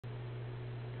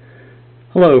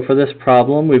Hello, for this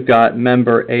problem we've got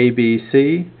member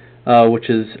ABC, which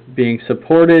is being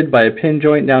supported by a pin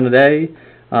joint down at A,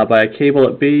 by a cable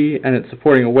at B, and it's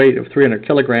supporting a weight of 300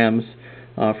 kilograms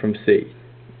from C.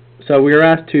 So we are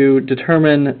asked to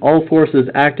determine all forces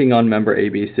acting on member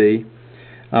ABC.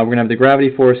 We're going to have the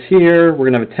gravity force here, we're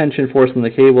going to have a tension force on the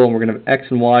cable, and we're going to have X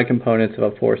and Y components of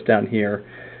a force down here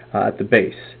at the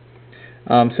base.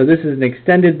 So this is an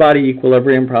extended body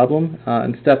equilibrium problem,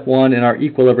 and step one in our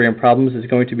equilibrium problems is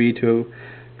going to be to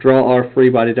draw our free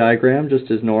body diagram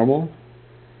just as normal.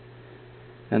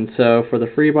 And so for the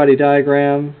free body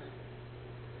diagram,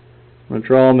 I'm going to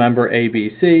draw member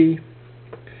ABC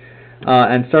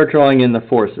and start drawing in the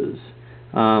forces.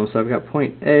 So I've got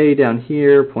point A down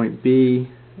here, point B,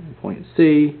 and point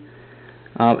C.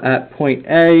 At point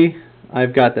A,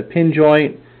 I've got the pin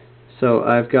joint. So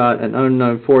I've got an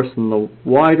unknown force in the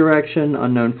Y direction,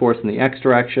 unknown force in the X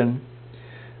direction.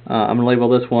 I'm going to label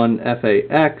this one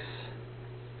FAX,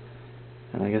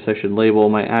 and I guess I should label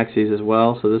my axes as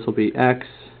well. So this will be X,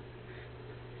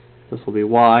 this will be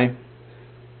Y,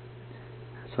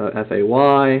 so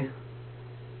FAY.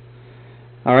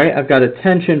 Alright, I've got a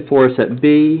tension force at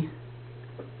B,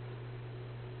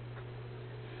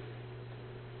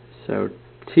 so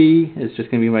T is just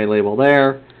going to be my label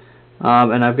there.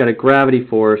 And I've got a gravity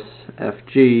force,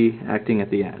 Fg, acting at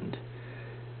the end.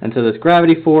 And so this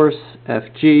gravity force,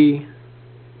 Fg,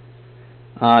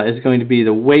 is going to be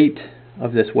the weight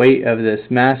of this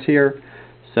mass here.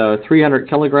 So 300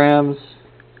 kilograms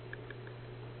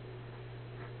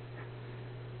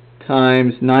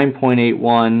times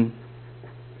 9.81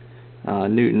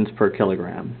 newtons per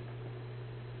kilogram.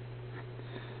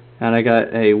 And I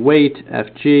got a weight,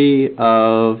 Fg,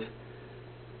 of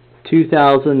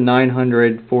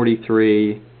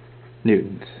 2,943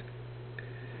 newtons.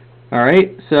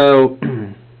 Alright, so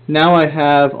now I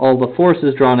have all the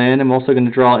forces drawn in. I'm also going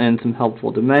to draw in some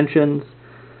helpful dimensions.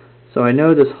 So I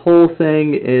know this whole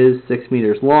thing is 6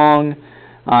 meters long,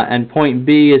 and point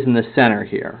B is in the center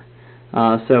here.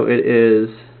 So it is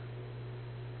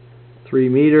 3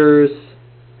 meters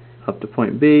up to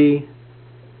point B,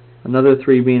 another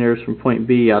 3 meters from point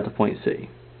B out to point C.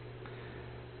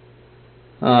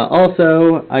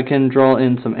 Also, I can draw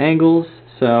in some angles.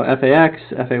 So FAX,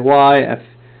 FAY,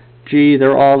 FG,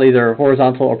 they're all either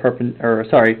horizontal or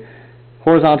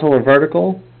horizontal or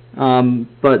vertical.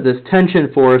 But this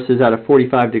tension force is at a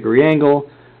 45-degree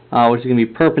angle, which is going to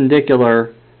be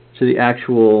perpendicular to the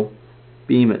actual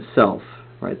beam itself,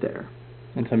 right there.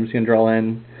 And so I'm just going to draw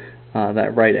in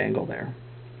that right angle there.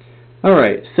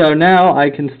 Alright, so now I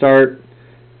can start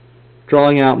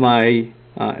drawing out my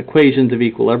equations of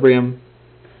equilibrium.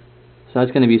 So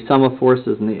that's going to be sum of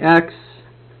forces in the X,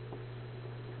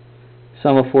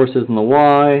 sum of forces in the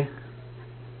Y,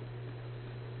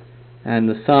 and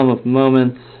the sum of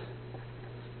moments,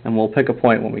 and we'll pick a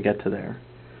point when we get to there.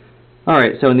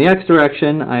 Alright, so in the X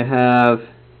direction I have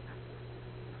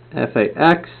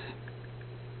FAX,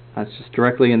 that's just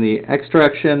directly in the X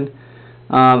direction,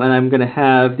 and I'm going to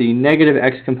have the negative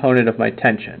X component of my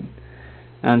tension.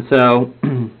 And so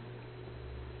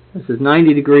this is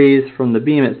 90 degrees from the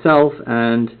beam itself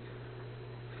and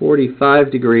 45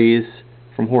 degrees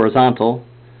from horizontal.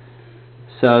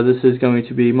 So this is going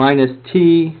to be minus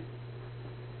T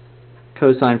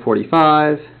cosine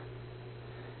 45,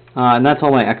 and that's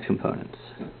all my X components.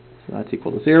 So that's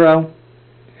equal to 0.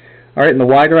 Alright, in the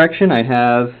Y direction I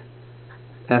have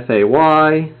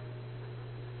FAY,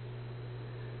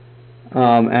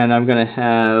 and I'm going to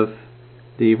have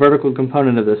the vertical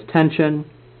component of this tension.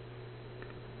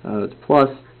 It's plus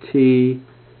T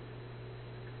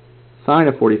sine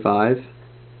of 45.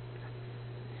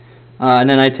 And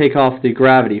then I take off the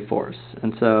gravity force.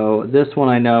 And so this one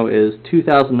I know is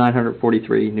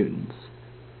 2,943 newtons.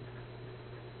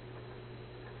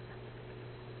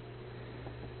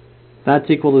 That's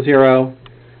equal to 0.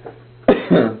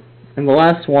 And the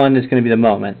last one is going to be the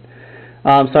moment.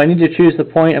 So I need to choose the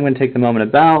point I'm going to take the moment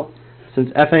about. Since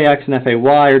FAX and FAY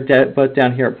are both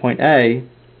down here at point A,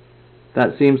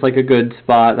 that seems like a good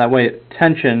spot. That way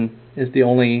tension is the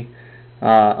only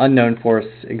unknown force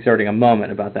exerting a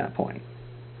moment about that point.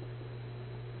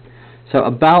 So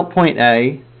about point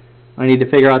A, I need to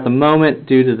figure out the moment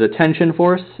due to the tension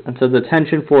force. And so the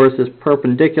tension force is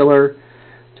perpendicular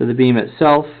to the beam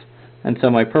itself. And so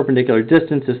my perpendicular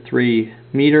distance is 3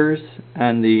 meters,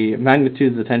 and the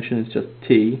magnitude of the tension is just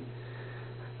T.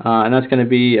 And that's going to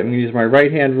be, I'm going to use my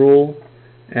right-hand rule,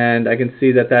 and I can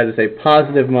see that that is a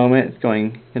positive moment. It's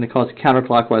going to cause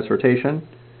counterclockwise rotation.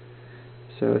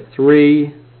 So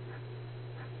 3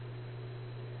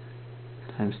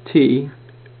 times T.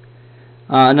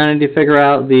 And then I need to figure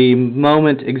out the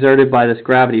moment exerted by this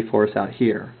gravity force out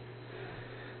here.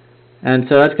 And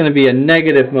so that's going to be a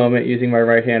negative moment using my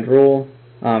right-hand rule.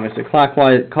 It's a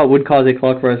clockwise, would cause a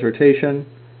clockwise rotation.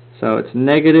 So it's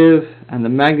negative, and the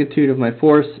magnitude of my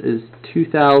force is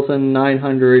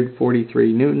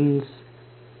 2,943 newtons.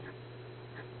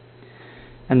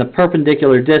 And the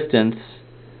perpendicular distance,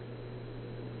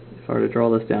 if I were to draw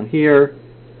this down here,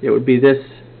 it would be this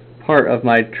part of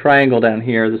my triangle down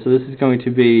here. So this is going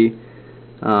to be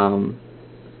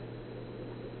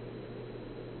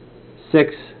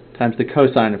 6 times the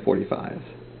cosine of 45.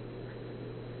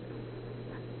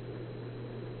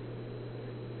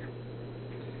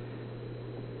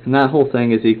 And that whole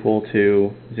thing is equal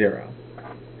to 0.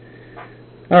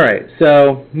 Alright,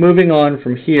 so moving on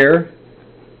from here,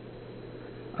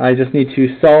 I just need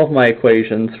to solve my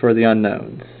equations for the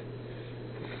unknowns.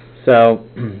 So,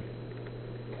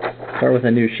 start with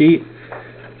a new sheet.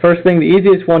 First thing, the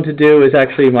easiest one to do is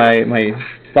actually my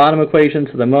bottom equation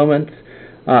to the moment.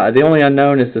 The only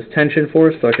unknown is this tension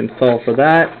force, so I can solve for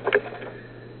that.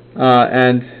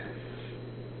 And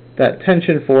that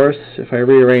tension force, if I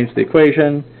rearrange the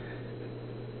equation,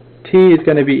 T is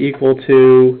going to be equal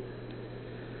to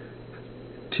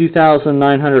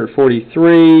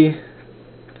 2,943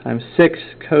 times 6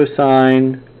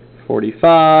 cosine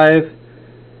 45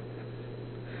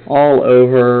 all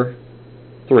over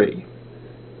 3.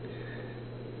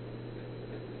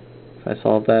 If I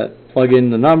solve that, plug in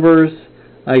the numbers,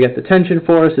 I get the tension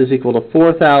force is equal to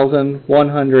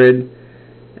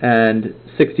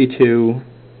 4,162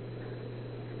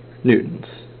 newtons.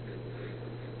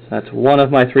 So that's one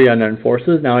of my 3 unknown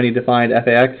forces. Now I need to find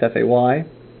FAX, FAY.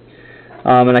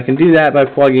 And I can do that by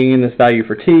plugging in this value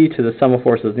for T to the sum of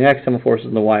forces in the X, sum of forces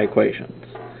in the Y equations.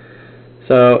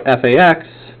 So FAX,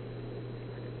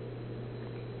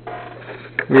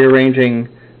 rearranging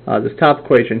this top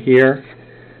equation here,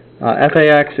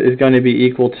 FAX is going to be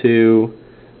equal to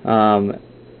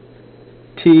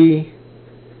T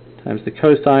times the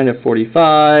cosine of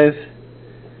 45,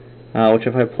 which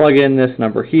if I plug in this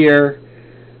number here,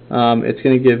 it's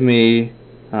going to give me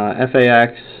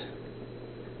FAX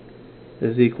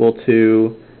is equal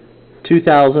to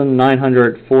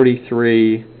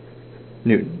 2,943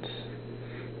 newtons.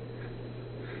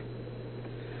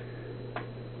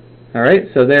 Alright,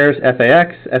 so there's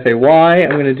FAX, FAY.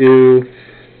 I'm going to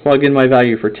plug in my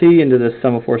value for T into this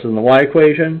sum of forces in the Y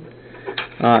equation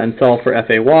and solve for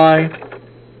FAY.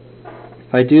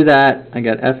 If I do that, I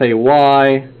get FAY.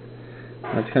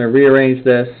 Let's kind of rearrange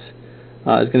this. Is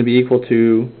going to be equal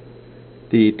to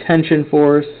the tension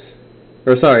force,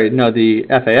 the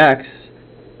FAX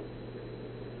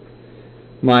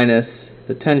minus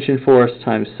the tension force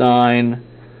times sine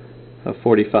of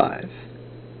 45.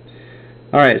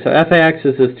 Alright, so FAX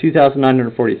is this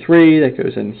 2,943, that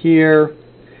goes in here.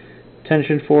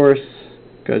 Tension force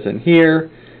goes in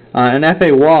here. And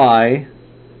FAY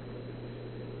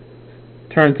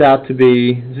turns out to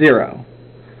be 0.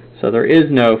 So there is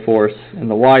no force in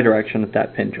the Y direction at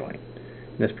that pin joint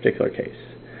in this particular case.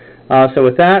 So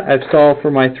with that, I've solved for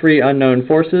my 3 unknown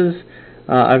forces.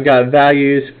 I've got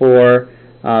values for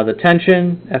the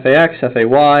tension, FAX,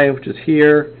 FAY, which is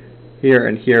here, here,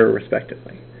 and here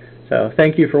respectively. So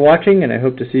thank you for watching, and I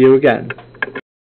hope to see you again.